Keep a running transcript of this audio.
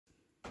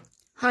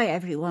Hi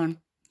everyone.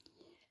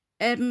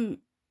 Finally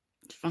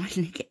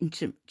getting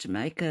to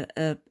make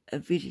a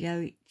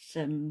video. It's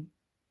time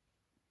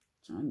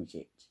is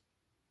it?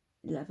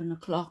 11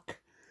 o'clock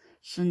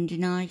Sunday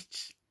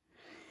night.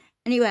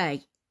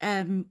 Anyway,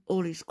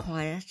 all is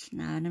quiet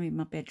now and I'm in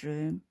my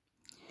bedroom.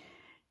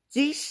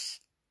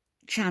 This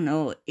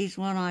channel is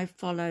one I've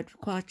followed for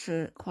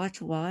quite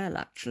a while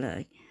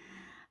actually,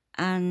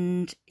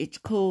 and it's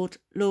called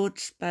Lord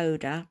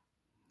Spode,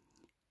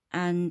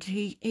 and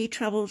he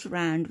travels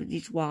around with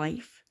his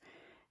wife.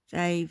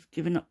 They've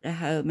given up their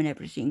home and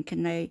everything,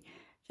 and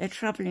they're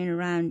travelling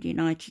around the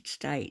United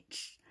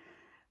States,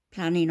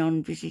 planning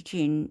on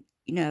visiting,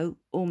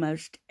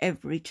 almost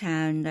every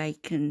town they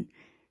can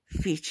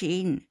fit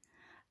in.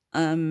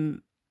 I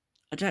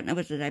don't know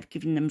whether they've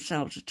given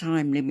themselves a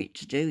time limit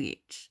to do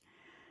it,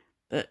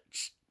 but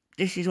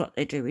this is what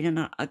they're doing,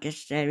 and I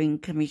guess their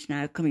income is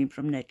now coming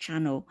from their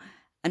channel,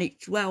 and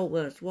it's well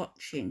worth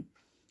watching.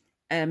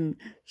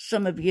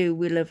 Some of you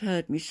will have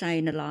heard me say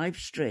in a live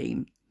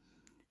stream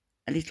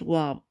a little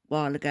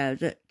while ago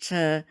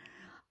that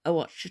I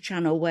watched a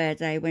channel where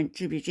they went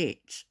to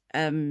visit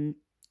the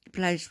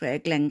place where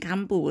Glenn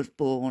Campbell was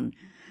born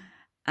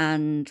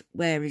and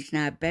where he's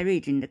now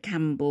buried in the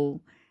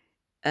Campbell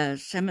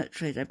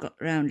cemetery. They've got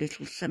their own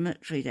little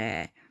cemetery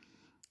there,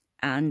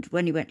 and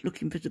when he went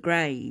looking for the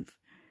grave,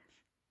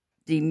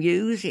 the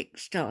music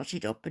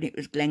started up and it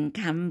was Glenn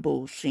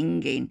Campbell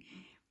singing,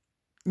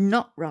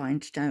 not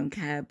Rhinestone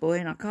Cowboy,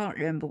 and I can't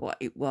remember what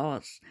it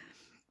was,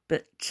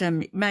 but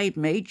it made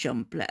me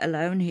jump, let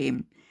alone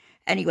him.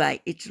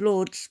 Anyway, it's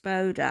Lord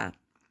Spode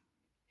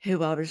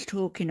who I was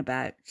talking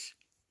about.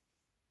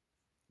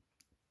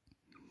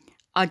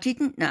 I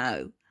didn't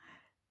know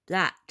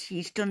that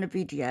he's done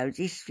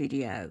this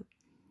video,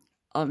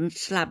 on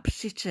Slab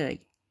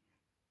City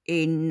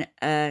in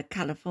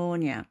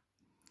California.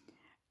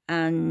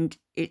 And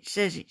it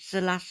says it's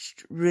the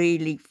last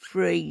really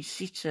free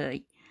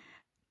city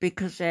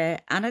because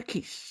they're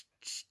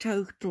anarchists,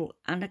 total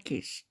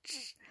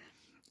anarchists.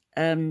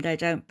 They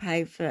don't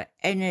pay for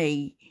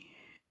any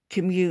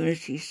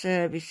community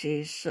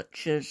services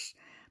such as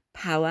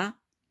power,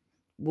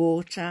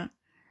 water.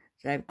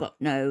 They've got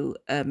no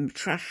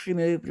trash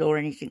removal or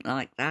anything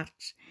like that.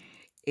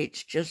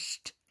 It's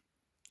just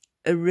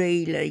a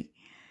really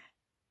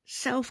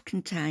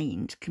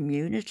self-contained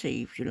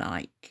community, if you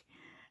like,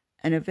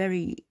 and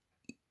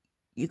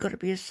you've got to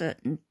be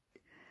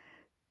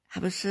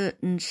have a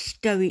certain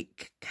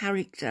stoic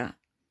character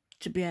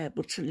to be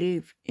able to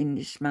live in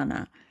this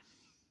manner.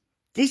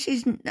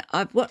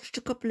 I've watched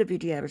a couple of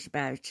videos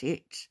about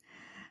it,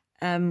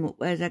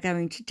 where they're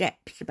going to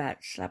depth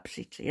about Slab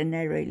City, and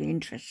they're really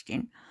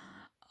interesting.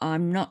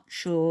 I'm not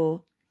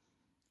sure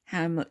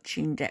how much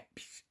in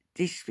depth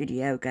this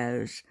video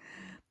goes,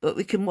 but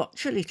we can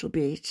watch a little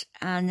bit,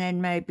 and then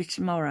maybe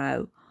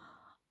tomorrow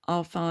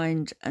I'll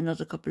find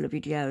another couple of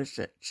videos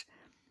that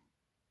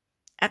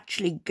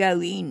actually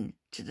go in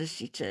to the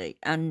city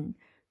and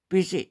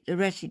visit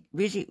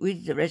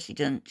with the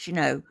residents,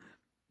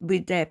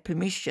 with their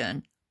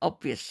permission.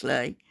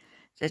 Obviously,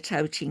 they're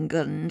toting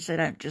guns. They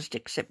don't just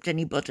accept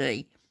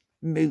anybody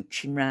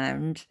mooching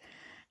round.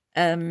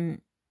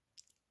 And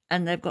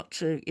they've got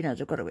to,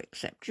 they've got to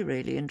accept you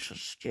really and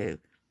trust you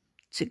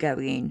to go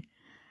in,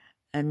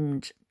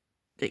 and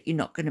that you're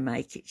not going to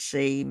make it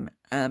seem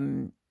a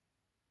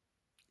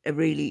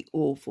really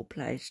awful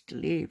place to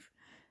live,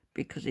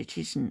 because it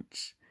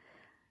isn't.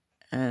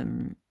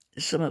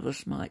 Some of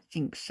us might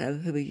think so,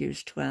 who are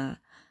used to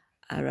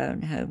our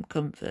own home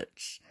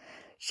comforts.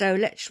 So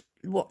let's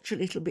watch a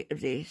little bit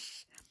of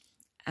this,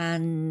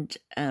 and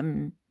as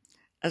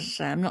I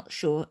say, I'm not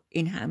sure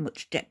in how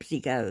much depth he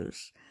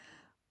goes,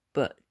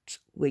 but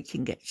we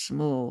can get some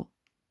more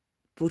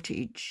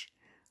footage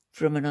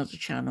from another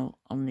channel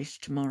on this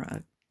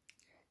tomorrow.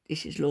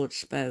 This is Lord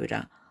Spode.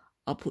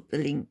 I'll put the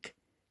link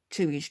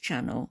to his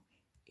channel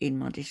in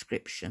my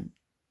description.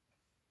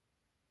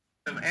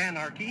 Of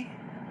anarchy.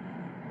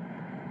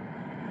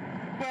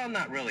 Well,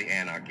 not really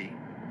anarchy.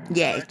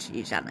 Yeah, it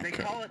is anarchy. They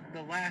call it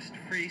the last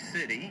free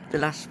city. The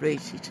last free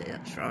city,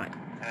 that's right.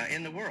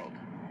 In the world.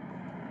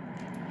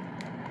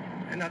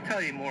 And I'll tell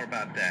you more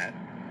about that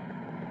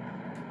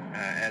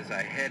as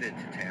I head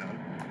into town.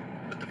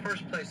 But the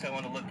first place I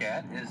want to look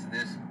at is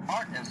this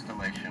art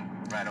installation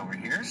right over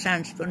here.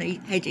 Sounds funny,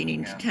 heading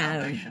into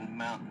town. Salvation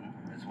Mountain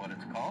is what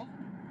it's called.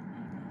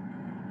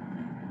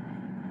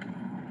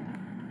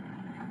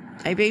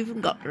 They've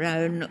even got their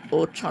own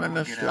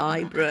autonomous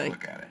library.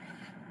 Look at it.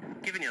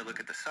 Giving you a look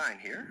at the sign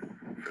here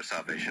for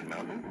Salvation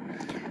Mountain.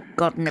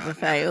 God never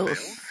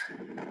fails.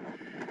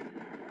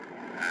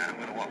 I'm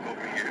going to walk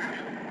over here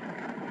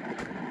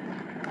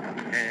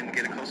and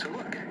get a closer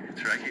look.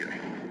 It's right here.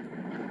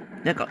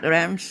 They've got their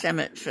own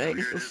cemetery,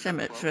 little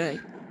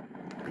cemetery.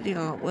 The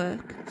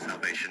artwork.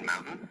 Salvation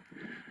Mountain,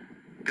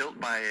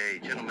 built by a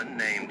gentleman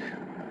named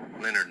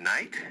Leonard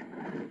Knight.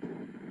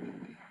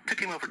 Took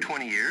him over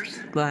 20 years.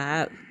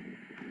 Wow.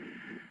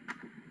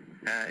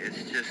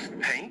 It's just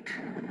paint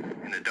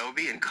and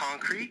adobe and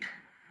concrete.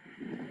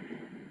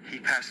 He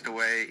passed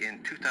away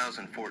in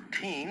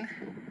 2014,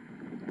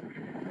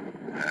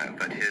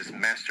 but his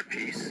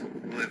masterpiece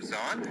lives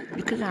on.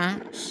 Look at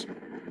that.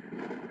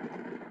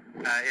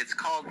 It's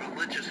called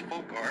religious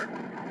folk art,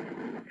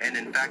 and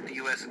in fact the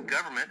U.S.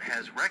 government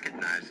has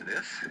recognized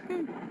this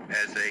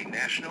as a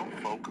national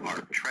folk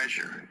art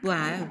treasure.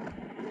 Wow.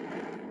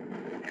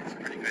 It's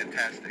pretty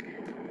fantastic.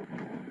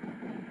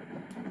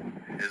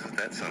 Isn't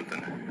that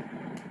something?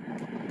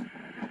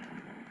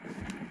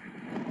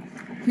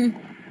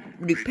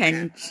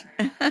 Repent.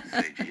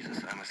 Say,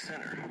 Jesus, I'm a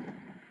sinner.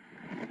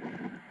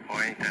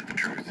 Boy, ain't that the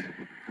truth.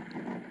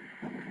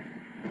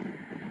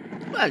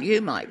 Well,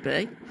 you might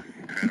be.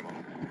 Incredible.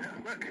 Yeah,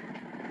 look.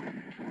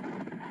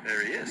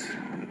 There he is,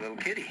 the little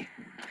kitty.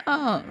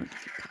 Oh,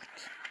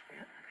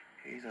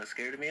 He's not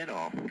scared of me at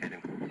all. Look at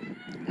him.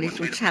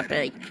 little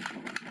tabby.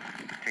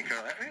 Can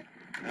Carl let me?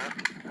 No.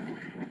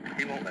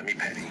 He won't let me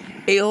pet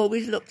him. He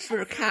always looks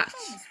for a cat.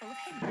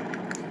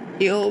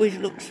 He always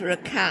looks for a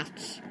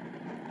cat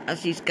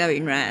as he's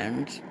going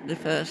round. The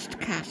first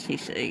cat he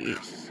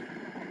sees.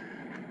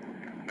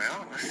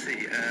 Well, let's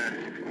see. I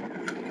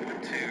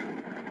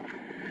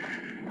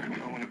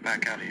want to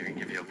back out of here and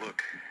give you a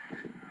look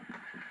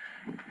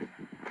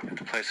at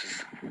the place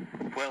as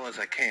well as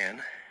I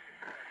can.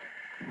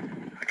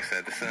 Like I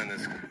said, the sun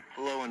is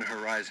low on the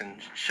horizon,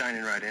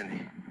 shining right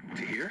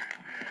into here.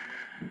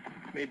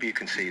 Maybe you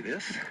can see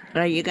this.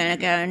 Are you going to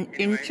go and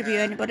interview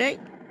anybody?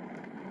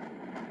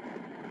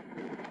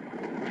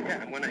 Yeah,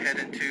 I'm going to head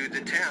into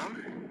the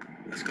town.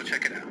 Let's go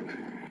check it out.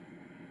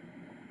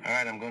 All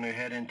right, I'm going to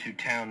head into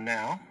town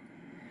now.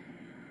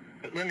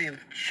 But let me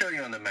show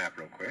you on the map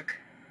real quick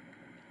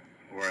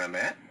where I'm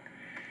at.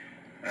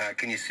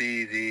 Can you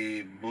see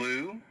the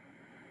blue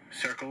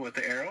circle with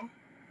the arrow?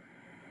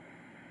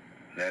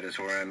 That is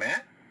where I'm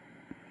at.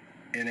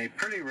 In a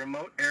pretty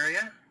remote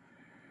area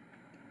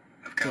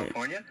of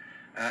California.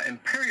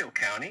 Imperial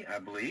County, I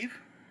believe,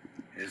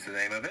 is the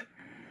name of it.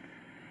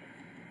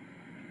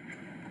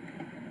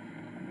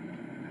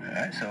 All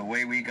right, so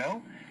away we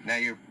go. Now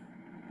you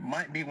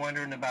might be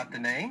wondering about the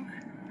name.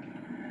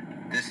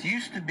 This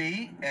used to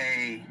be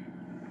a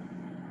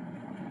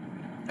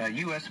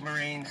U.S.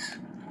 Marines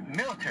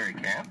military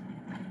camp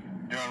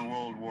during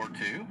World War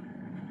II.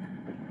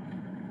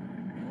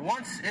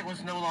 Once it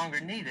was no longer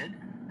needed,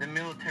 the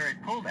military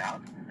pulled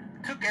out,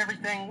 took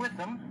everything with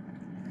them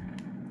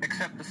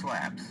except the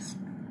slabs.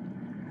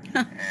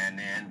 And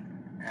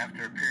then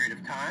after a period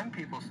of time,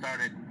 people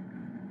started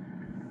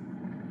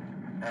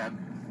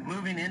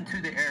moving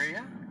into the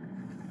area,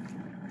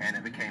 and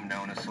it became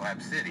known as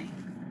Slab City.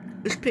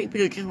 There's people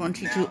who just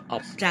wanted to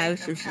opt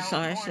out of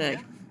society.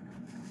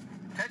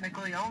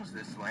 Technically owns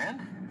this land.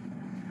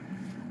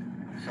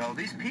 So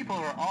these people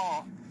are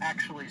all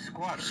actually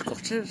squatters.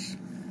 Squatters.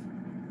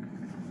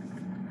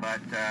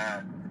 But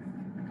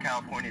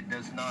California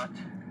does not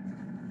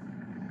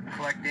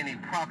collect any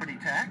property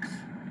tax,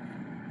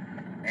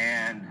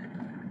 and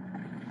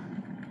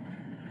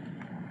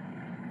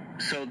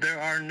so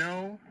there are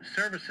no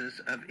services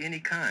of any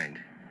kind.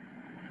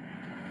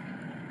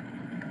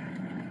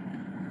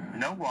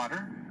 No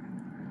water,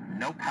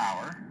 no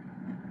power,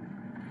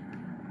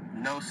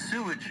 no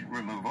sewage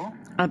removal.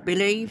 I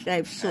believe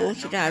they've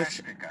sorted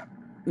out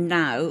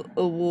now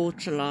a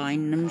water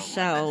line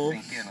themselves.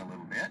 Let's sink in a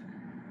little bit.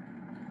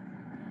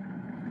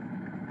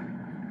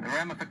 The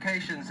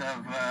ramifications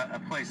of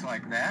a place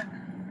like that.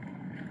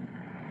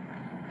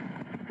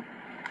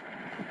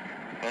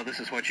 Well,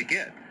 this is what you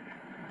get.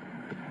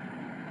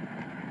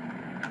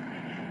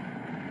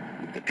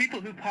 The people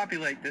who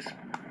populate this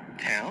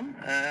town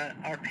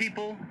are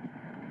people,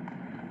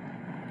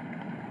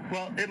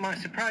 well, it might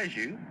surprise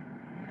you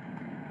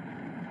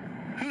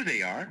who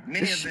they are.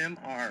 Many of them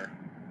are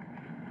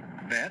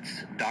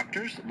vets,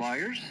 doctors,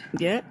 lawyers.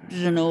 Yeah,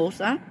 there's an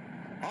author.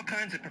 All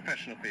kinds of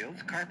professional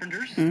fields,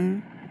 carpenters.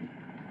 Mm.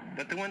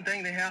 But the one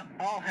thing they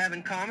all have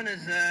in common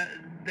is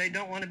they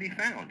don't want to be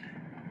found.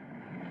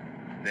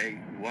 They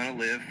want to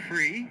live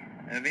free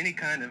of any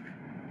kind of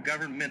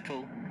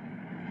governmental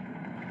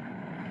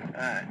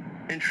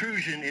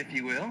intrusion, if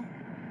you will.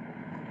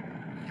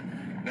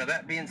 Now,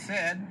 that being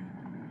said,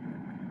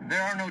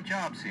 there are no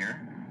jobs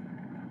here.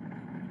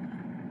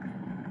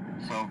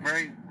 So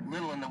very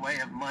little in the way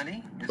of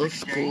money is Or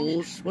exchanged.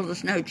 schools. Well,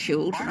 there's no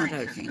children, I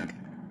don't System think.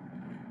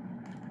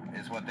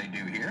 is what they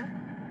do here.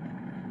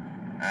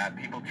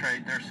 People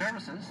trade their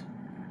services,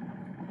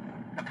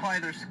 apply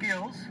their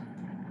skills,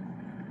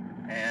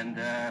 and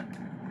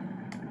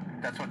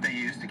that's what they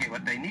use to get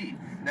what they need.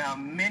 Now,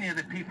 many of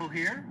the people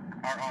here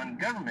are on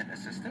government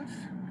assistance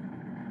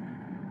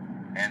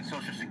and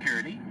Social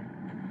Security,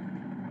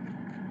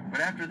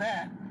 but after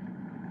that,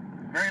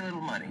 very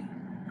little money.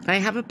 They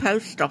have a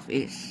post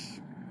office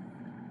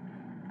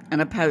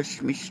and a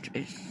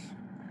postmistress.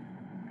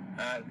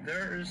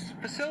 There's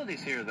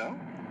facilities here, though.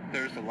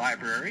 There's a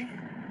library.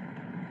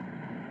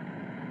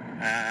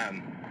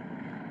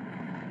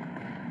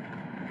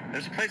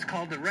 There's a place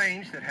called The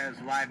Range that has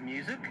live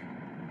music.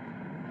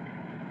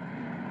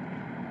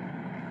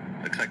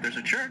 Looks like there's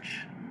a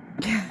church.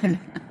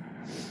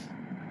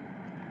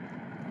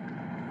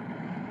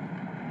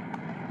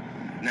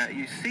 Now,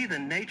 you see the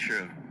nature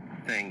of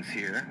things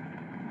here,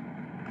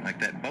 like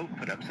that boat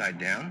put upside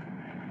down.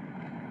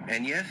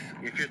 And yes,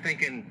 if you're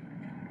thinking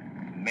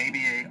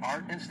maybe a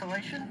art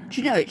installation.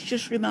 Do you know, it's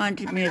just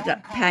reminded me of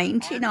that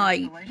painting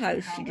I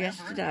posted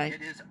yesterday.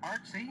 It is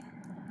artsy.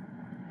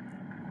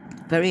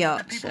 Very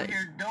The people artsy.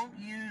 here don't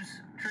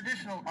use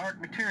traditional art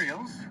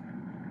materials.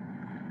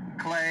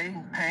 Clay,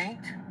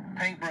 paint,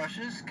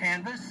 paintbrushes,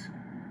 canvas.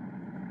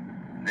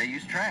 They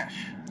use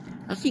trash.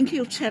 I think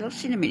he'll tell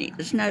us in a minute.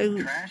 There's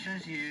no... Trash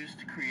is used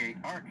to create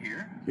art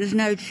here. There's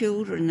no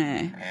children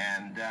there.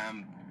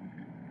 And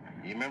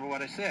you remember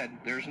what I said,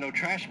 there's no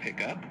trash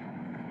pickup.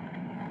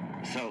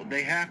 So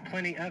they have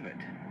plenty of it.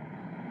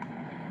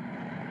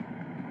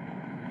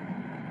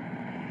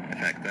 In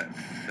fact, that's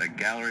a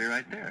gallery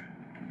right there.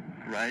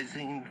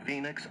 Rising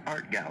Phoenix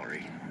Art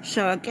Gallery.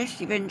 So I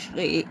guess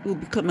eventually it will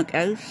become a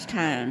ghost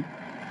town.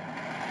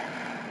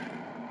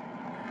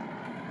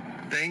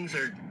 Things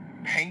are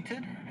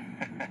painted.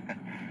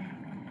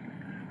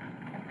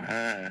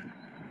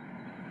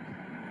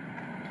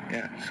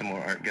 Yeah, some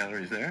more art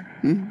galleries there.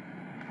 Mm-hmm.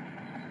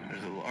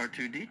 There's a little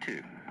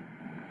R2-D2.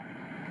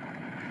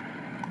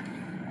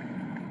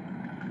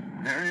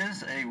 There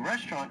is a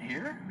restaurant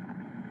here,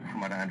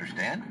 from what I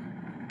understand.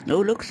 Oh,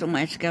 look,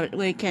 somewhere to go at the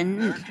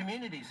weekend. There are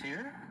communities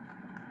here.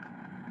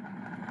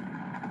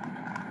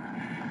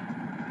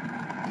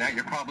 Now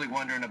you're probably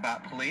wondering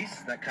about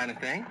police, that kind of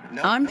thing.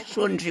 No, I'm no just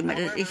police. wondering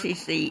whether However, this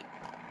is the...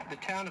 The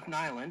town of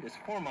Nyland is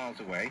 4 miles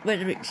away.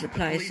 Whether it's the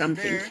place I'm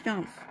thinking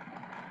of.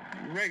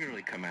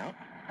 Regularly come out.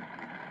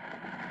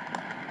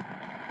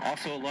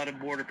 Also a lot of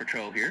border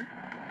patrol here.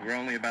 We're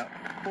only about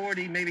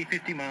 40, maybe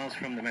 50 miles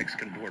from the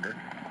Mexican border.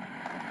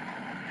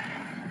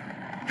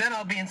 That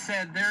all being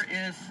said, there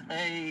is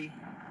a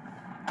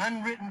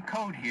unwritten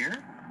code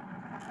here,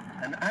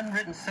 an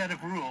unwritten set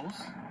of rules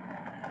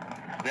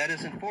that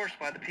is enforced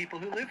by the people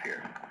who live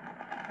here.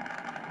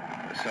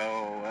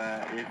 So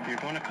if you're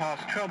going to cause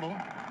trouble,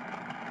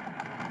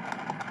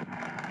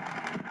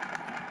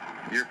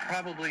 you're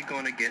probably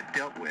going to get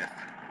dealt with,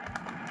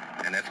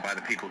 and that's by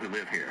the people who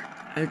live here.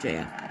 Oh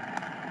dear.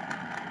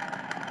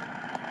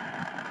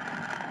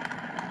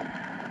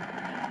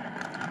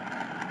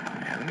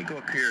 Yeah, let me go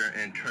up here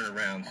and turn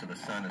around so the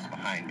sun is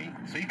behind me,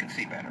 so you can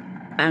see better.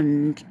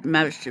 And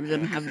most of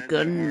them Like I have said,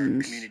 there are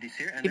guns. communities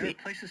here, and If, there are it,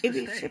 places if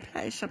to it's stay. the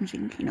place I'm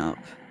thinking of.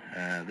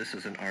 This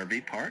is an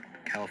RV park,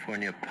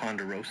 California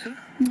Ponderosa.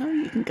 No,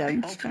 you can go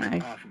and Ultimate stay.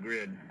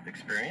 off-grid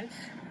experience.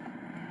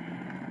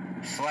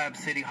 Slab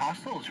City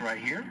Hostel is right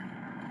here.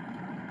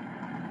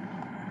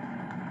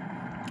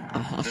 A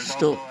There's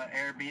hostel. also an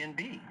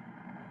Airbnb.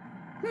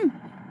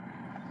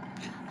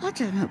 I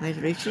don't know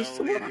whether it is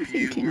the one I'm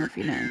thinking of,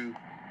 you know.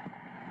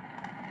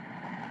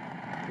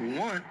 If you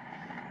want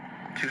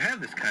to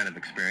have this kind of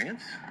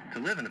experience, to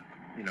live in a,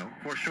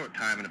 for a short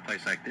time in a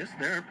place like this,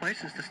 there are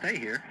places to stay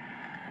here.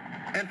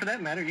 And for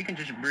that matter, you can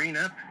just bring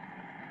up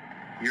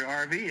your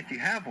RV if you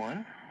have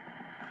one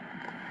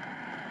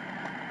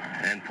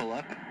and pull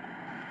up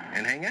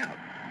and hang out.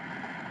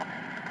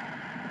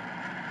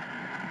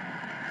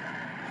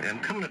 I'm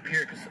coming up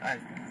here because I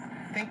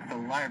think the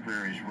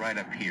library is right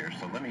up here.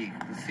 So let's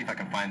see if I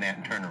can find that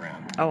and turn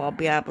around. Oh, I'll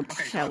be able to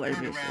Okay, tell so I whether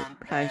turned it's around,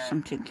 the place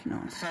I'm thinking The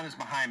of. sun is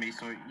behind me,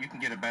 so you can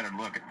get a better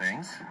look at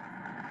things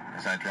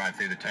as I drive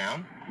through the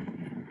town.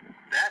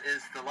 That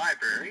is the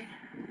library.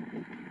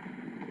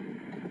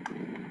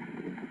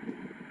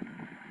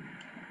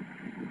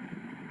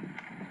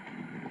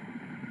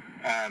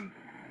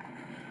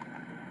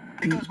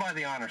 It goes by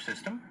the honor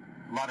system.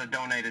 A lot of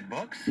donated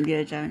books.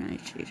 Yeah,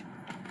 donated.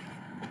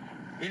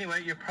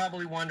 Anyway, you're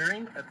probably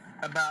wondering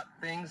about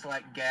things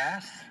like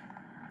gas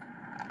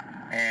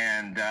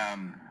and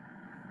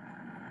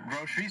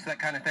groceries, that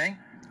kind of thing.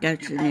 Go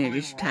to the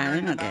nearest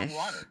town, I guess.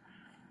 Water.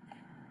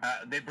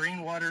 They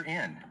bring water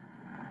in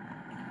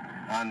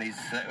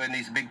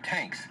these big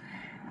tanks.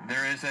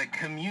 There is a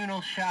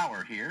communal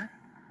shower here.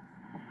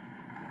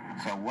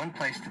 So one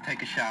place to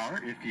take a shower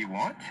if you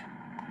want.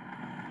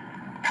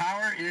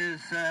 Power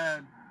is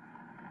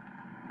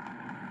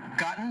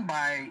gotten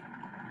by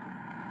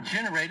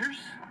generators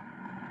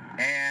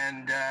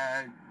and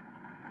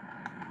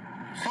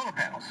solar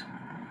panels.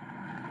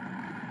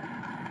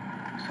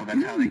 So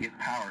that's how they get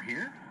power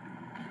here.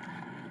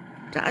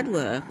 That'd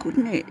work,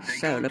 wouldn't it? They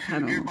Solar go to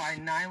panels. nearby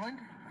Nyland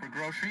for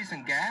groceries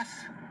and gas,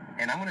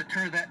 and I'm going to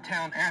tour that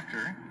town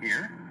after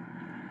here.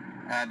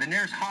 The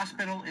nearest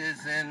hospital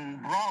is in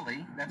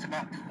Brawley. That's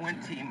about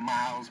 20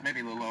 miles,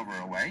 maybe a little over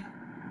away.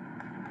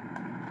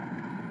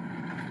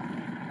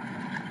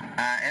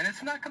 And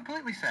it's not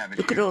completely savage.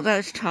 Look at all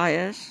those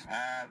tyres.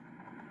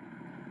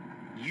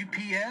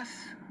 UPS,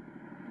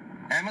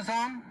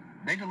 Amazon,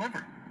 they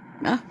deliver.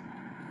 No.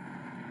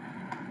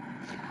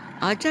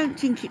 I don't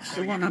think it's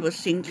the one I was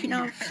thinking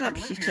of, Slab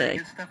City.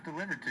 Get stuff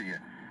delivered to you.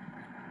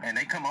 And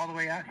they come all the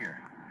way out here.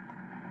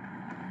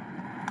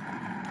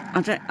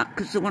 I don't,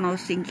 because the one I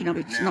was thinking of,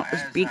 it's Now, not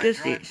as big I as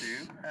drive this.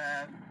 through,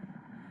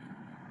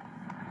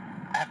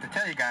 I have to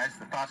tell you guys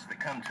the thoughts that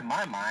come to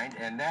my mind,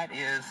 and that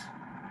is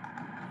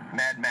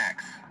Mad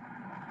Max.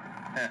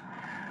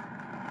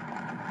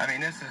 I mean,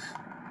 this is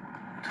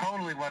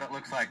totally what it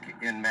looks like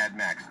in Mad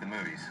Max, the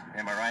movies.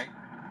 Am I right?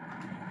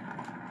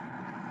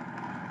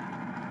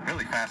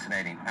 Really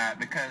fascinating,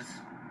 because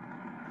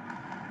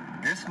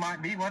this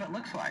might be what it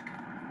looks like.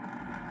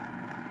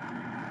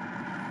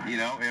 You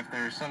know, if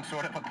there's some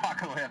sort of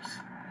apocalypse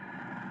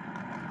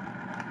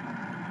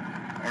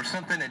or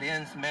something that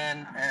ends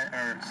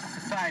or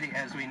society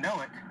as we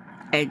know it.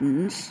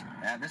 Ends.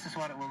 This is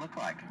what it will look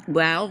like.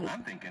 Well,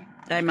 I'm thinking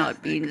they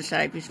might be in the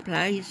safest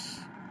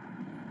place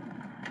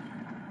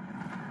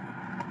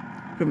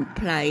from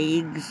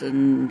plagues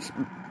and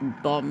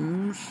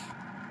bombs.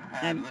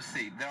 Let's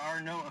see. There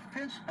are no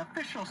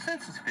official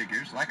census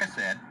figures. Like I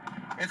said,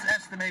 it's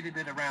estimated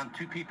that around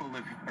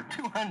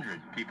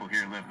 200 people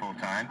here live full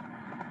time.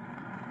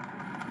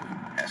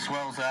 That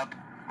swells up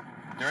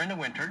during the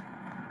winter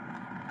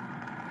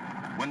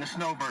when the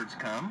snowbirds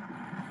come.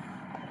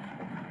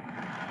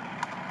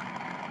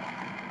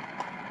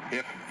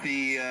 If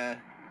the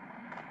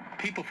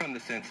people from the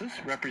census,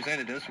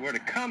 representatives, were to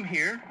come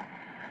here,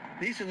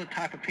 these are the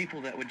type of people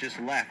that would just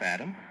laugh at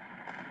them,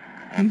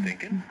 I'm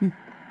thinking.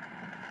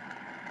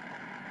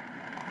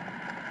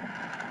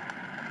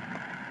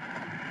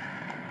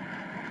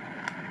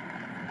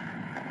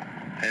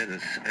 It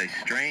is a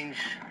strange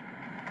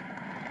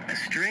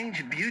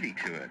beauty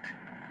to it,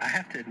 I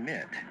have to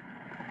admit.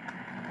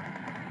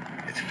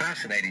 It's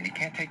fascinating. You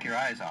can't take your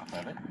eyes off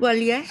of it. Well,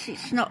 yes,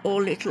 it's not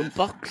all little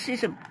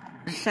boxes of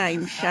the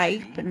same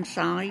shape and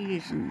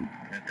size and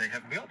that they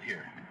have built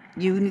here.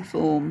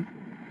 Uniform.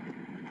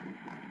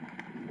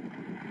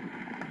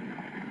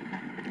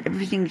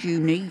 Everything's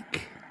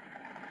unique.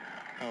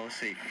 Oh, let's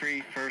see.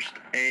 Free first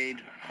aid,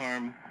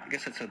 harm. I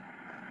guess it's a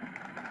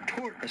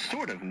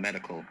sort of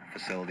medical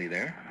facility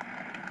there.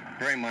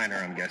 Very minor,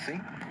 I'm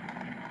guessing.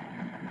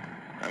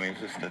 I mean,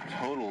 it's just a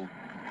total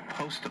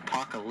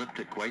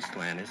post-apocalyptic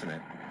wasteland, isn't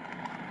it?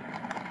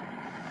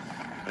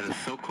 That is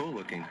so cool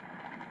looking.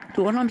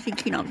 The one I'm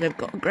thinking of, they've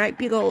got a great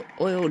big old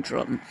oil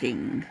drum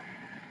thing.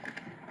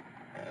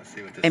 Let's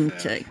see what this empty.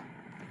 says.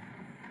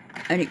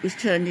 And it was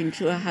turned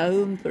into a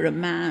home for a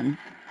man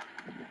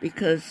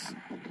because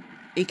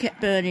he kept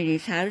burning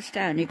his house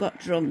down. He got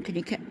drunk and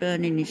he kept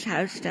burning his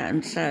house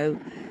down. So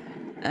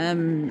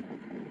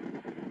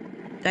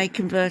they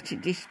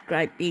converted this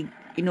great big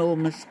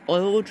enormous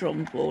oil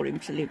drum for him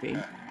to live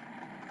in.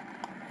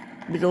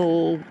 With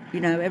all,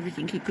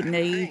 everything he could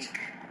need.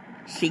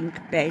 Sink,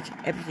 bed,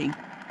 everything.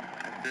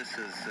 This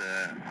is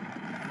a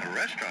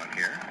restaurant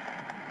here.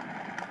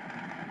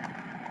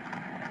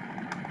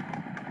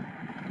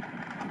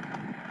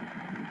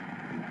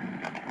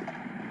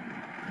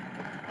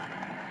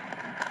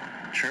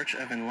 Church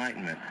of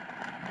Enlightenment.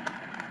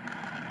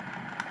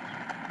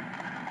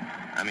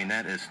 I mean,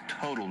 that is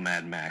total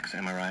Mad Max,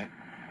 am I right?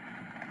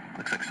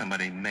 Looks like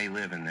somebody may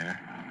live in there.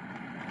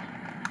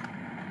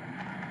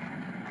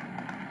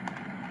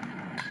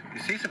 You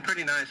see some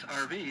pretty nice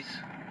RVs.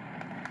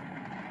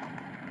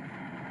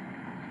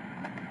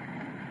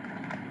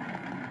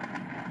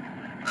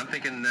 I'm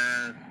thinking,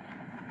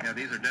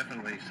 these are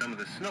definitely some of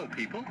the snow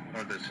people,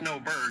 or the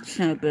snowbirds.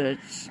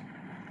 Snowbirds.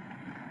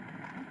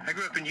 I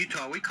grew up in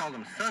Utah. We call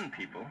them sun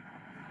people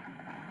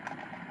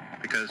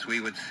because we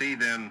would see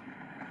them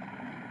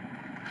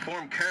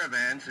form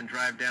caravans and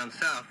drive down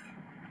south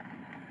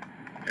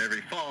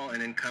every fall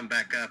and then come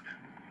back up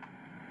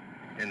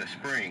in the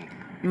spring.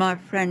 My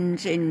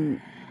friends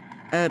in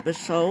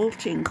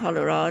Basalt in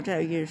Colorado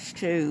used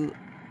to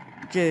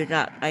do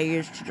that. They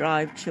used to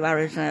drive to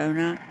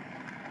Arizona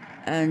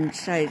and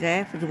stay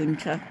there for the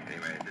winter.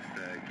 Anyway,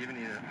 just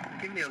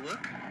giving you a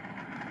look.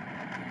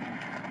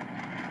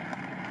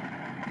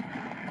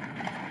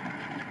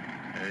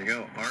 There you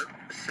go. Art,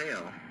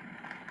 sale,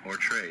 or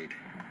trade.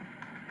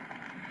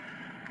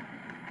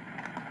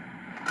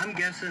 I'm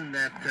guessing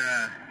that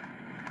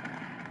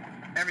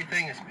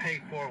everything is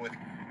paid for with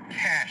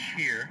cash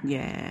here.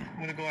 Yeah. I'm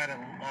going to go out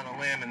on a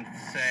limb and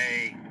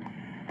say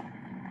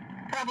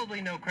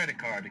probably no credit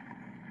card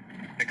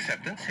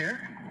acceptance here.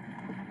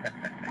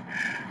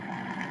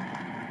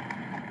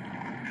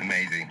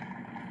 Amazing.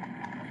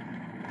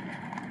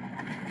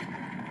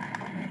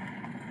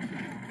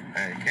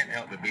 I can't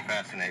help but be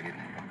fascinated.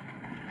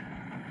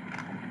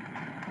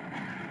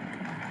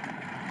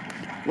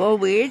 Well,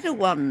 we're the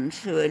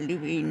ones who are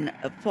living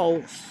a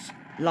false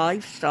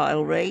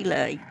lifestyle,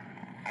 really.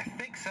 I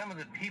think some of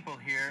the people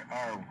here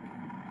are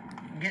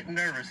getting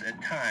nervous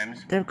at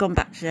times. They've gone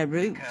back to their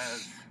roots.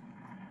 Because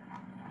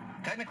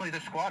technically they're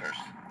squatters.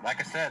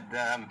 Like I said,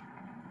 the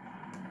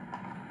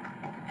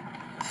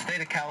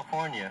state of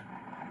California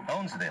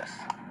owns this.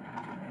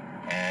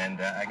 And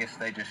I guess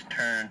they just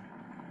turn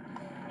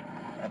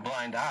a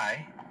blind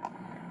eye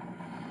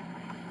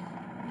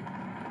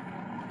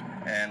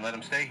and let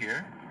them stay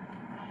here.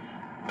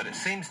 But it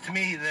seems to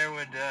me there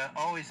would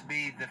always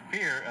be the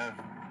fear of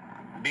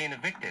being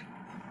evicted.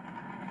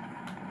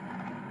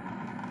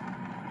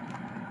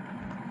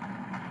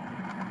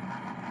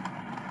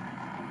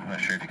 I'm not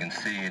sure if you can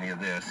see any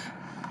of this.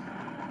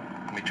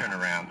 Let me turn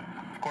around.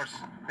 Of course,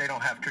 they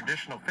don't have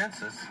traditional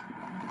fences.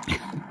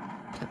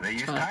 They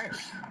use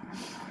tires.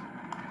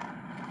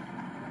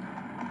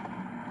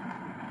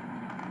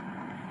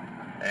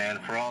 And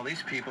for all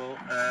these people,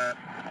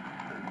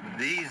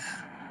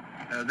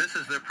 this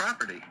is their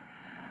property.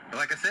 But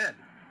like I said,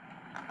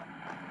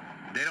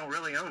 they don't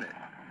really own it.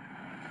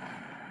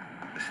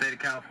 The state of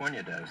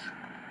California does.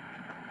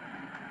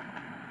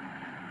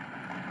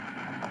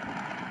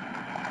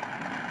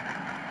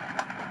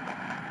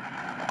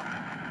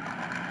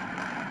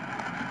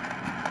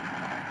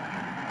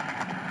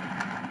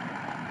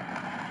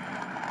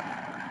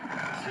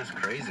 It's just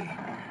crazy.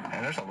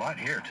 And there's a lot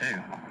here, too.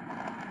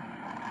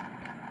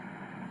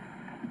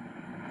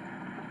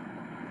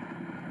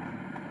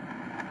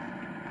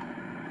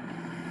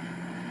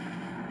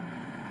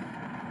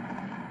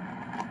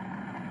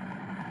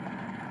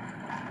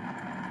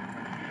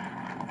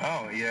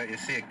 Oh, yeah, you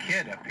see a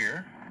kid up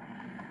here.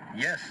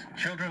 Yes,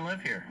 children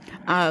live here.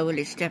 Oh, well,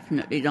 it's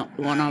definitely not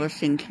the one I was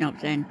thinking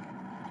of then.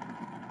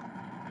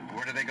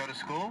 Where do they go to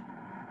school?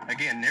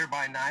 Again,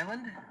 nearby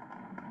Nyland.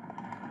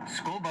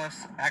 School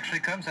bus actually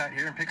comes out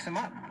here and picks them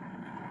up.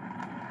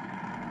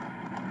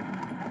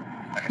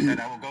 Like I said,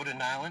 I will go to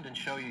Nyland and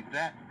show you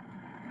that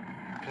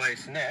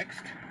place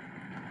next.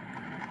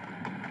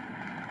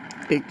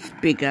 It's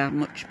bigger,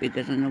 much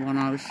bigger than the one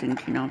I was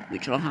thinking of,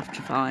 which I'll have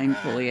to find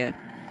for you.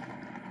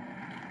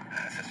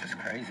 This is just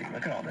crazy.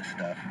 Look at all this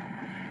stuff.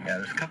 Yeah,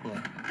 there's a couple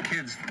of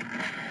kids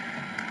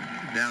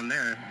down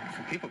there,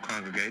 some people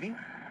congregating.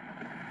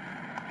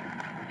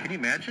 Can you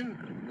imagine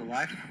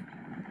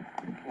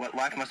what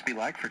life must be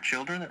like for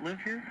children that live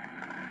here?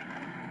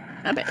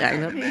 I bet they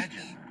love it.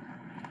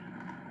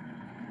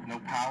 No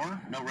power,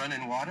 no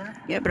running water.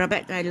 Yeah, but I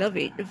bet they love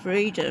it, the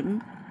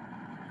freedom.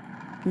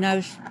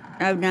 No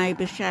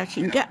neighbours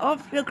shouting, get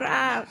off the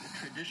grass.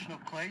 Traditional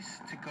place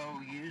to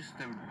go use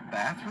the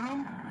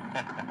bathroom?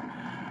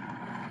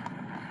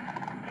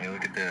 Hey,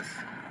 look at this.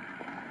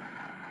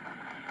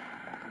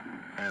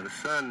 The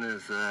sun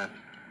is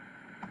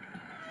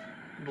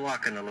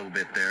blocking a little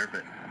bit there,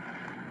 but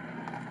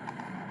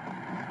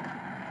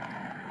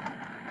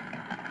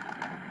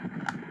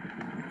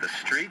the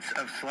streets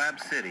of Slab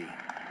City.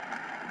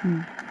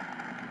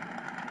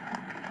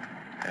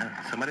 Yeah,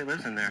 somebody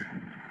lives in there.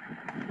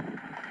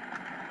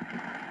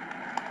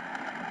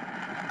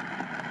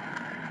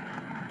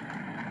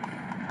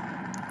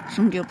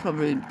 Somebody will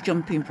probably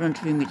jump in front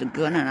of him with a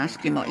gun and ask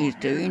him what he's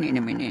doing in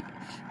a minute.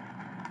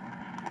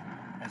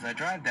 As I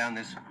drive down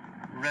this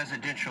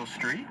residential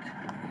street,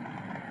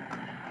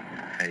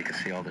 you can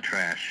see all the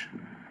trash.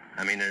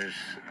 I mean,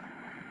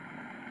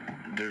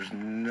 there's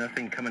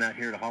nothing coming out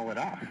here to haul it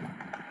off.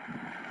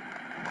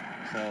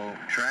 So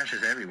trash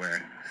is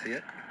everywhere. See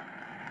it?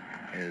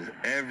 It is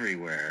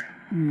everywhere.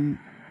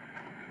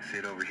 See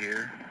it over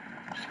here?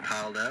 Just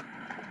piled up.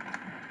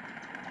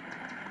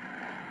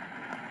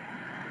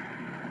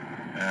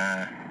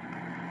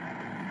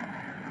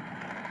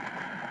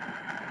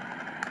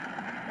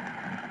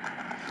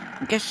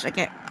 I guess I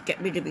get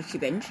rid of it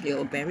eventually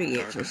or bury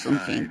it or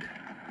something.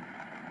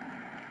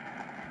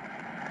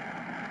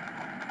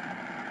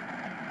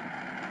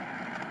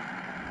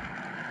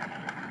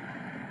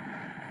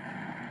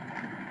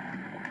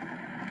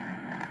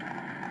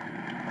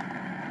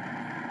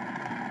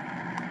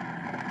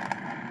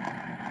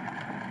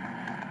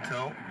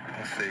 So,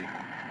 let's see.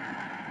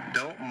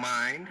 Don't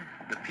mind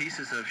the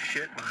pieces of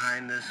shit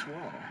behind this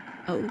wall.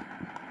 Oh.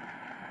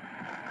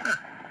 Huh.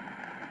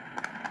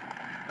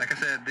 Like I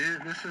said,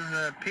 this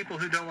is people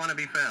who don't want to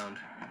be found.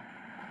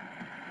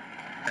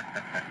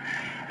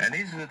 And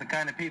these are the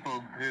kind of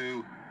people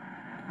who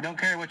don't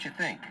care what you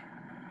think.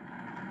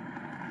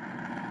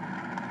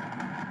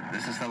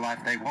 This is the life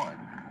they want.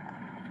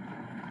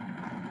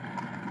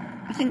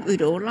 I think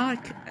we'd all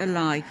like a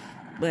life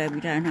where we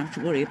don't have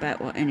to worry about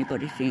what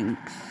anybody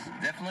thinks.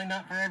 Definitely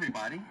not for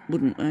everybody.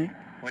 Wouldn't we?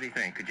 What do you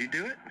think? Could you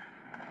do it?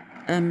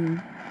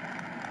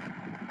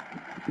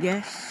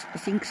 Yes, I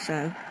think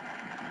so.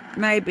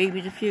 Maybe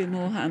with a few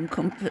more home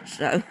comforts,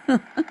 though.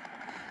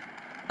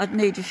 I'd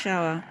need a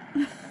shower.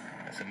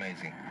 That's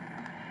amazing.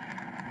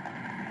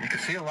 You can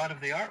see a lot of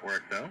the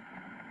artwork, though.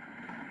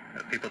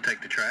 People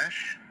take the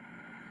trash.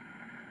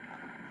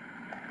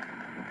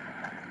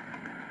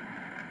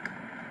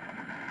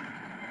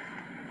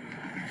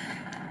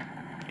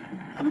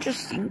 I'm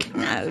just thinking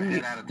now,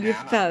 your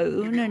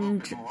phone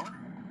and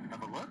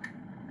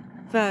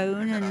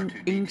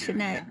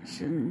internet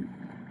and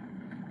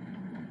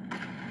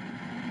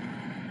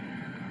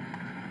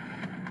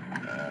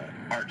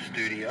art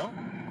studio.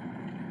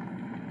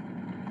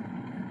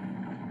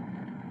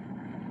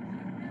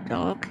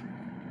 Dog.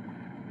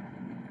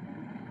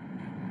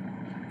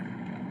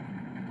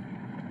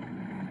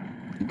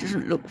 He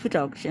doesn't look for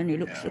dogs, he only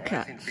looks for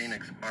cats.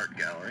 Phoenix Art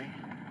Gallery.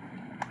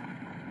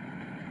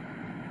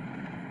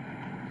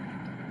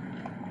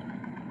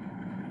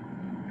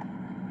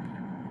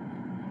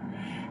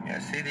 Yeah,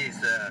 see these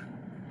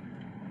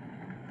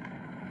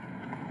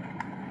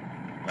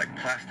like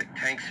plastic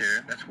tanks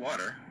here? That's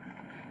water.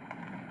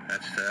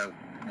 That's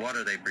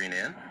water they bring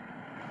in.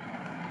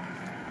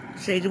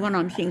 See, the one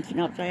I'm thinking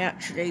of, they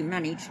actually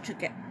managed to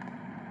get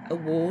a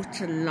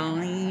water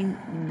line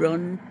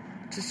run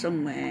to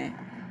somewhere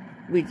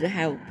with the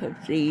help of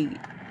the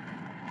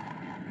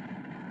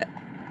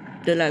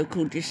the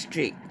local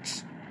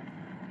district,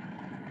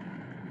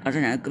 I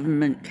don't know,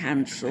 government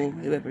council,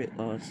 whoever it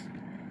was.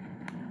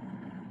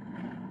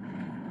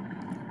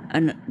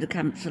 And the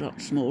camp's a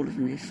lot smaller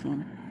than this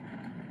one.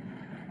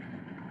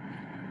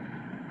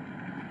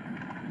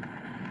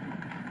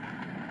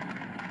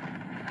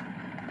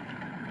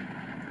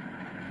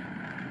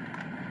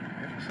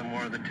 Some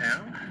more of the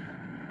town.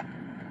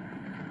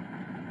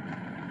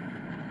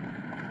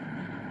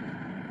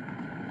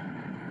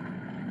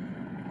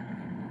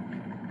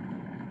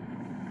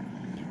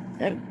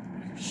 They've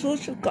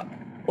sort of got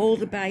all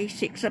the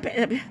basics. I bet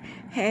there'll be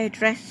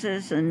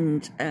hairdressers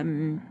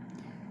and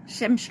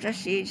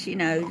seamstresses, you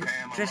know, okay,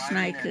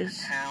 dressmakers.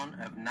 The town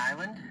of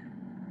Nyland.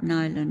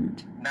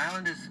 Nyland.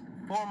 Nyland is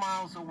 4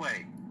 miles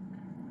away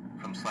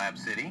from Slab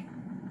City.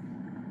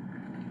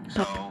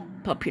 So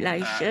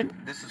Population.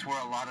 This is where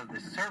a lot of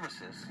the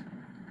services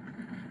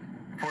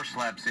for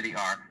Slab City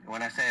are.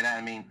 When I say that,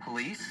 I mean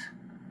police.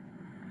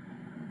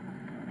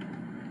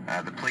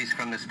 The police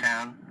from this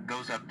town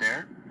goes up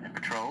there and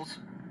patrols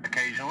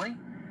occasionally.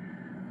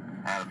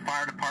 The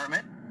fire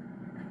department.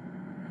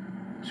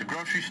 It's a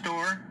grocery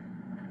store,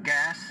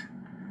 gas.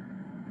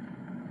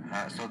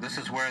 So this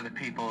is where the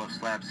people of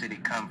Slab City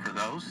come for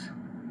those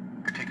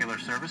particular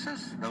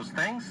services, those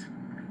things.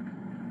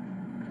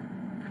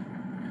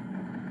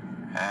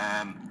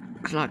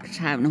 Looks like a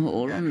town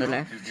hall on the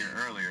left. Through here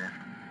earlier,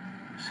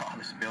 saw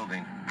this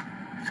building.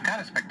 It's kind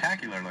of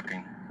spectacular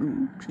looking.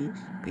 It is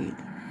big.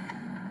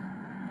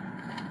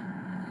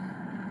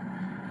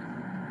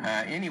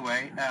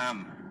 Anyway,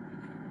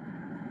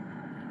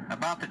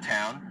 about the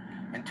town,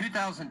 in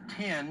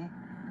 2010,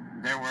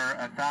 there were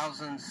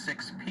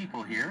 1,006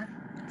 people here.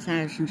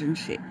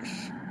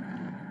 1,006.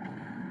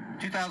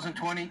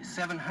 2020,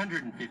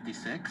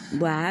 756.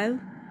 Wow.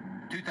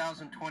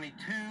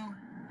 2022,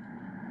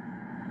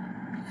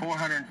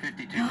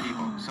 452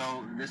 people.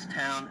 So this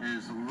town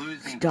is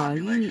losing dying,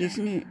 population,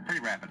 isn't it?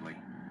 pretty rapidly.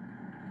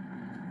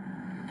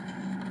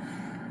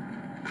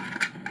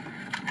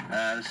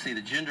 Let's see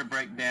the gender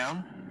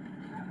breakdown.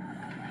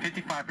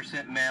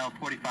 55% male,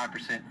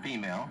 45%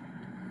 female.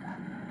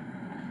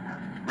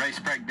 Race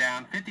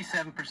breakdown,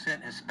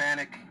 57%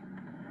 Hispanic,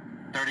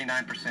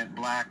 39%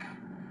 black,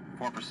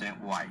 4%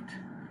 white.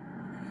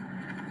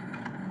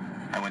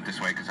 I went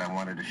this way because I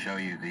wanted to show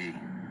you the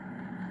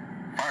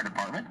fire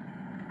department.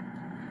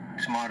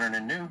 It's modern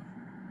and new.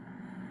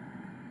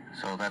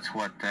 So that's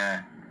what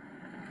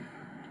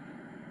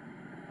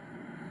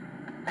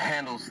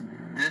handles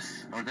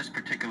this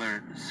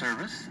particular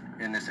service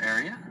in this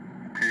area,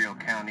 Imperial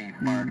County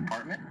Fire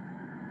Department.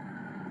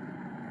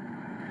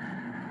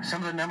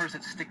 Some of the numbers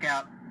that stick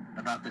out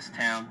about this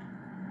town,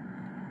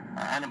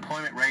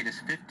 unemployment rate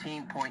is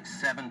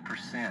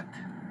 15.7%.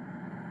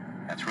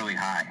 That's really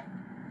high.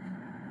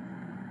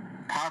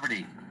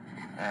 Poverty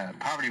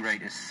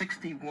rate is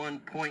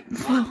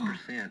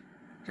 61.1%.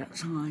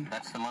 That's high.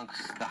 That's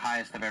amongst the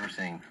highest I've ever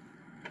seen.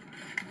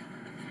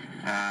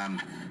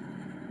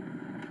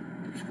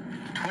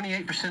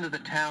 28% of the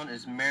town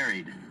is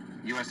married.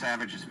 U.S.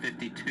 average is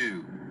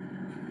 52.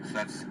 So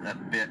that's a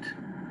bit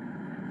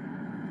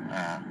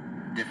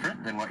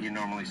different than what you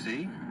normally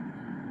see.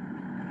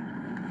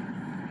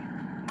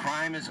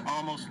 Crime is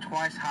almost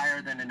twice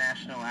higher than the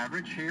national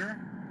average here.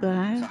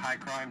 Right. It's a high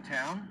crime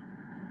town.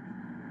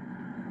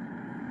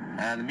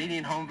 The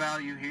median home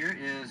value here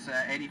is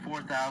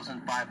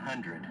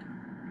 $84,500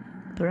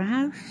 per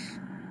house.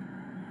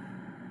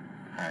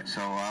 All right,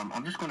 so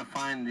I'm just going to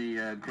find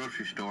the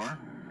grocery store,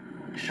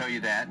 show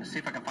you that, and see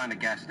if I can find a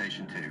gas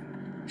station too.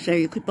 So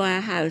you could buy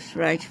a house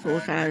for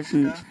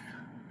 84,000.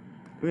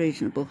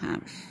 Reasonable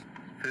house.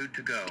 Food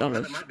to go. Dollars.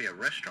 Well, there might be a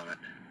restaurant.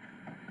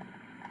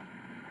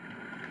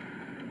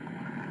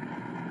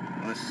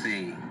 Let's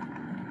see.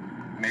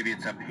 Maybe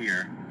it's up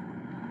here.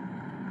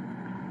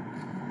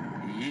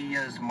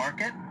 Yaya's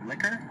Market,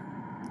 liquor.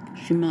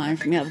 She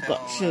reminds me I've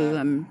got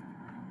to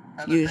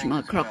use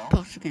my crock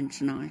pot again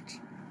tonight.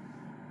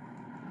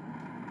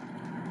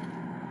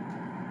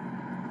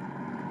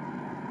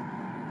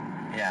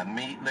 Yeah,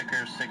 meat,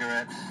 liquor,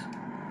 cigarettes.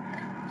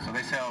 So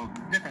they sell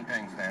different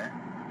things there.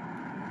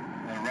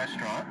 A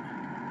restaurant.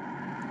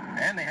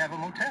 And they have a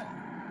motel.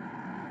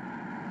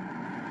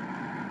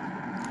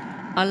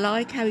 I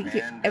like how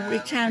every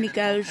town he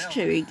goes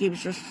to, he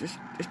gives us the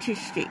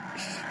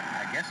statistics.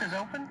 I guess it's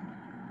open.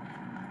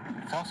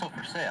 It's also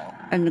for sale.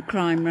 And the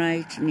crime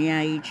rate and the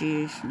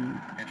ages. And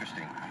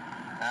interesting.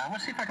 I want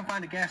to see if I can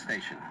find a gas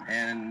station.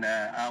 And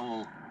I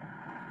will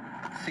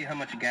see how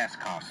much gas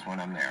costs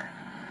when I'm there.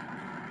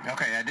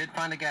 Okay, I did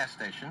find a gas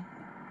station.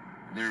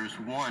 There's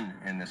one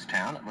in this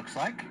town, it looks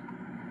like.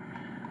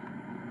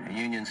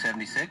 Union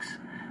 76.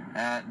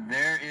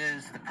 There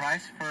is the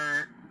price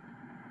for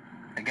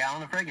a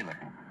gallon of regular,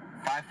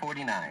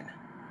 $5.49.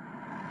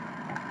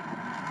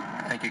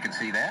 I think you can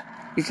see that.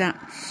 Is that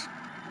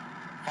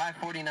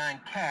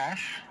 $5.49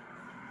 cash.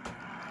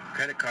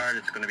 Credit card,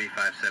 it's going to be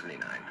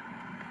 $5.79.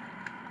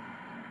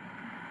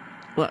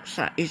 what's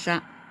that? Is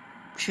that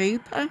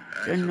cheaper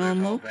than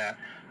normal?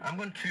 I'm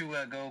going to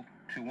go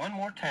to one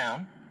more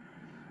town.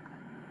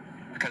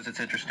 because it's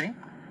interesting.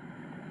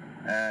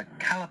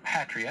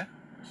 Calipatria.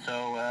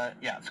 So,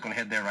 yeah, it's going to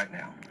head there right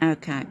now.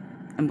 Okay,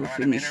 and we'll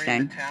finish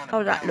then.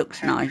 Oh, that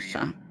looks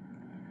nicer.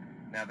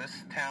 Now,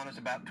 this town is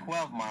about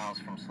 12 miles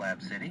from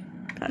Slab City.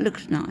 That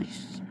looks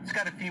nice. It's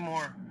got a few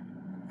more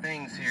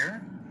things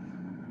here.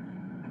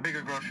 A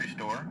bigger grocery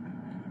store.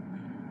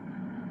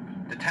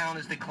 The town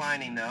is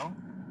declining, though.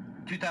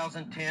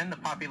 2010, the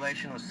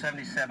population was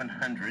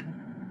 7,700.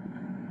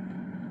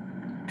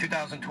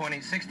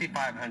 2020,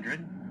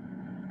 6,500.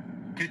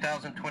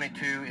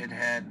 2022, it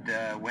had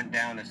went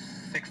down to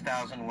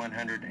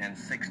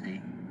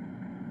 6,160.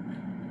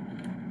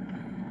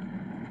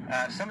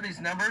 Some of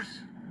these numbers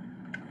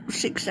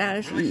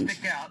 6,000 really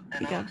stick out,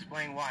 and I'll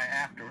explain why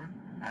after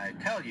I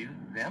tell you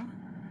them.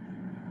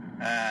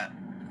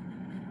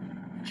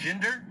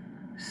 Gender,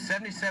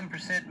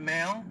 77%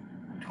 male,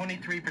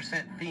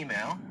 23%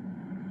 female.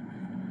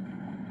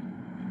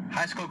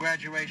 High school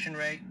graduation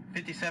rate,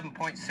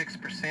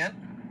 57.6%.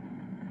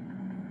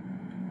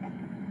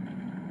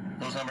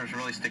 Those numbers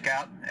really stick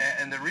out,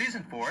 and the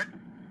reason for it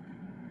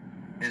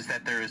is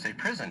that there is a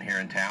prison here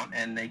in town,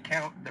 and they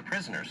count the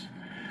prisoners.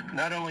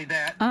 Not only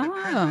that, the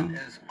prison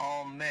is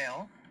all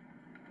male,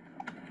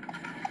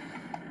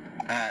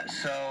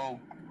 so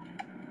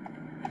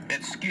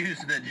it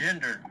skews the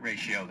gender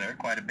ratio there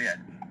quite a bit.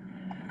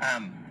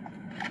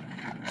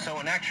 So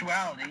in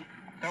actuality,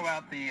 throw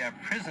out the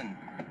prison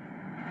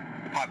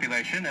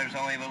population, there's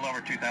only a little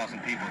over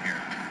 2,000 people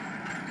here.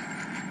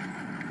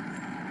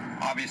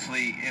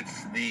 Obviously,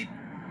 it's the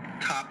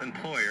top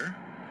employer.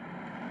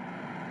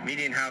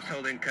 Median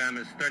household income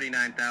is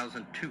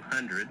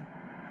 $39,200.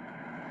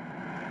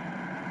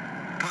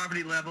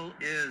 Poverty level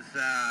is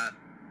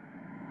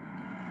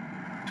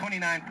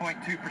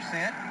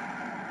 29.2%.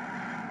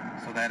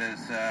 So that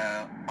is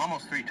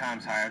almost 3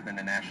 times higher than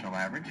the national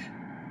average.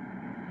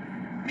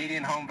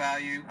 Median home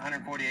value,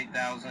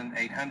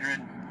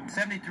 $148,800.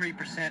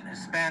 73%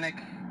 Hispanic,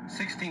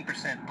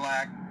 16%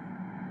 black,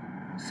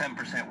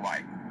 7%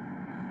 white.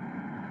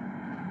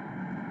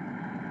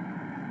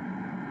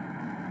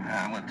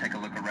 I'm going to take a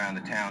look around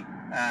the town.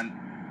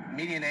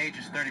 Median age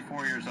is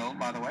 34 years old,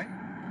 by the way.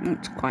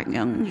 It's quite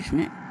young, isn't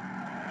it?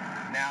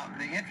 Now,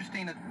 the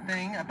interesting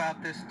thing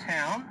about this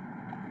town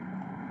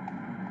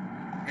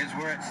is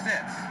where it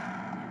sits.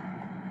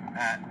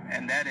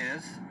 And that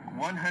is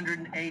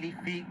 180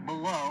 feet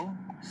below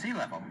sea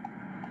level.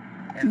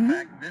 In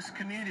fact, this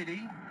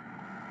community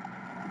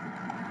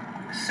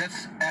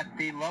sits at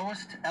the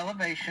lowest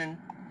elevation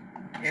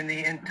in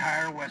the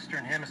entire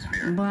Western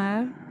Hemisphere.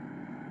 Wow.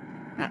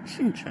 That's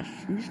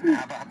interesting, isn't it?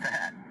 How about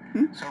that?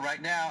 So right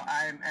now,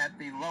 I'm at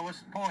the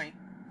lowest point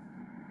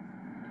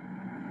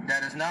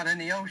that is not in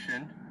the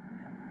ocean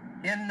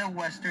in the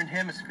Western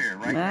Hemisphere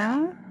right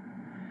now.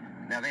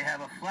 Now, they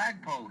have a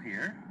flagpole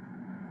here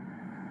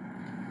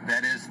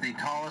that is the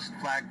tallest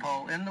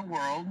flagpole in the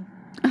world,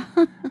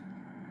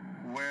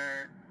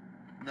 where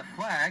the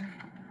flag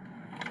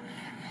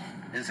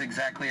is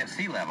exactly at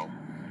sea level.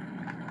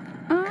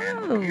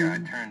 And look here, I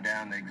turned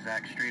down the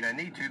exact street I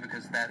need to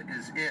because that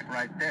is it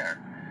right there.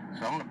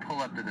 So I'm going to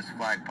pull up to this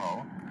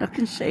flagpole. I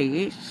can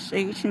see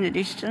it in the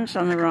distance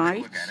on the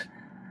right. Look at it.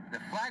 The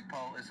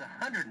flagpole is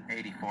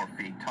 184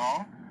 feet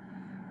tall.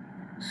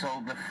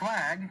 So the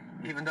flag,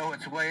 even though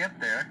it's way up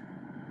there,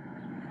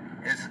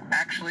 is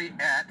actually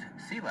at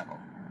sea level.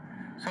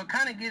 So it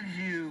kind of gives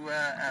you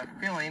a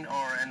feeling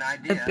or an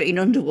idea of being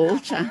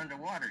underwater. How far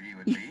underwater you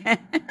would be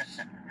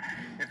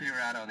if you were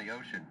out on the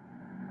ocean.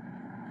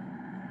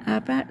 How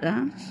about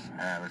that?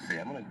 Let's see.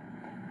 I'm gonna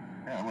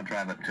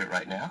drive up to it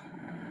right now.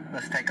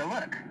 Let's take a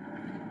look.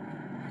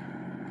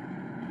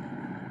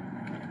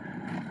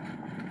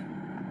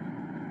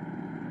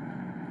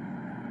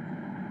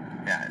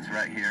 Yeah, it's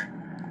right here.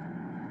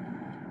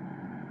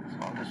 So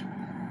I'll just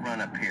run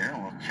up here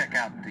and we'll check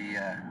out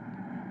the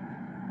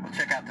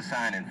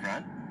sign in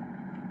front.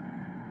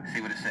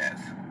 See what it says.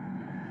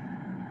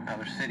 Now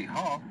there's City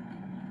Hall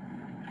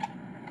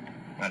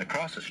right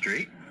across the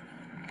street,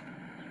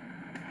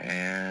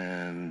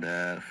 and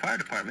fire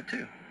department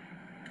too.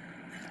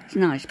 It's a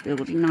nice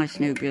building, nice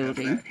new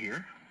building.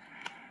 Here.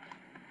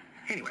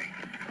 Anyway,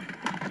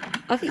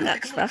 I think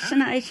that's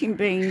fascinating,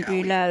 being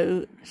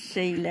below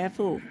sea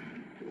level.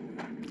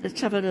 Let's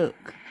have a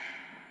look.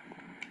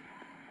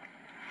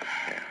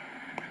 Yeah.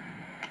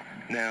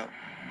 Now,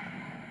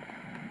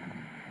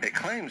 it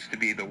claims to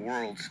be the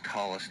world's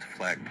tallest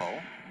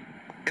flagpole.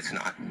 It's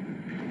not.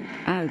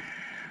 Oh.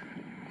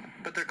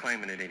 But they're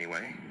claiming it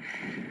anyway.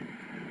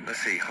 Let's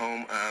see,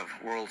 home of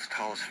world's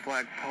tallest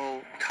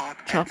flagpole, top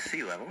at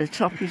sea level. The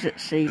top is at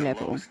sea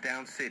level. The lowest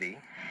down city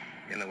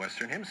in the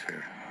Western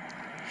Hemisphere.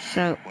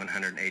 So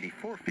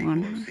 184 feet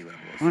below sea level.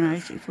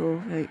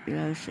 184 feet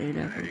below sea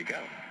level. There you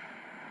go.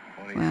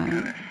 Well,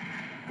 kind of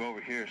go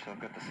over here, so I've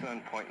got the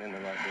sun pointing in the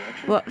right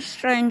direction. What a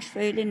strange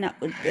feeling that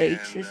would be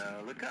to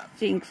look up.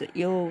 think that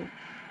you're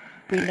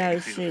below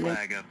sea level.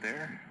 Flag up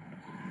there.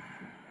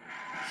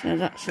 So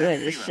that's where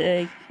the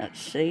sea. That's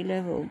sea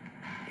level.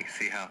 You can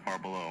see how far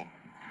below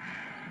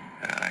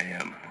I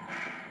am.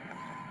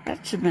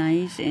 That's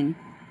amazing.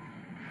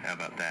 How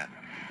about that?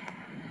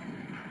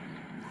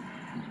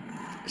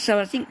 So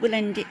I think we'll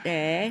end it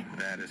there.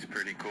 That is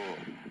pretty cool.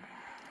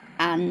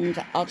 And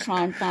I'll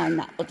try and find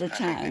that other I think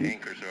town the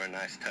anchors are a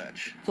nice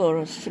touch. for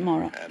us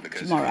tomorrow.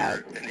 Because tomorrow.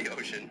 if you're in the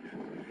ocean,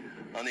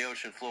 on the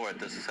ocean floor at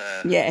this...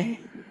 yeah.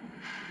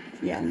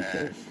 The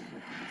anchors.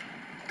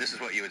 This is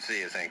what you would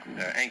see as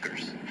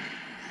anchors.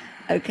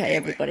 Okay, anyway,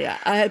 everybody.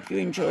 I hope you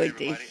enjoyed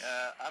this.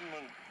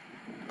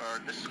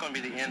 This is going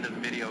to be the end of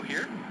the video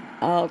here.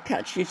 I'll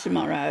catch you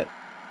tomorrow.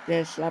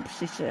 There's Slab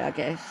City, I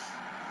guess.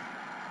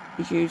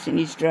 He's using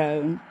his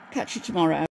drone. Catch you tomorrow.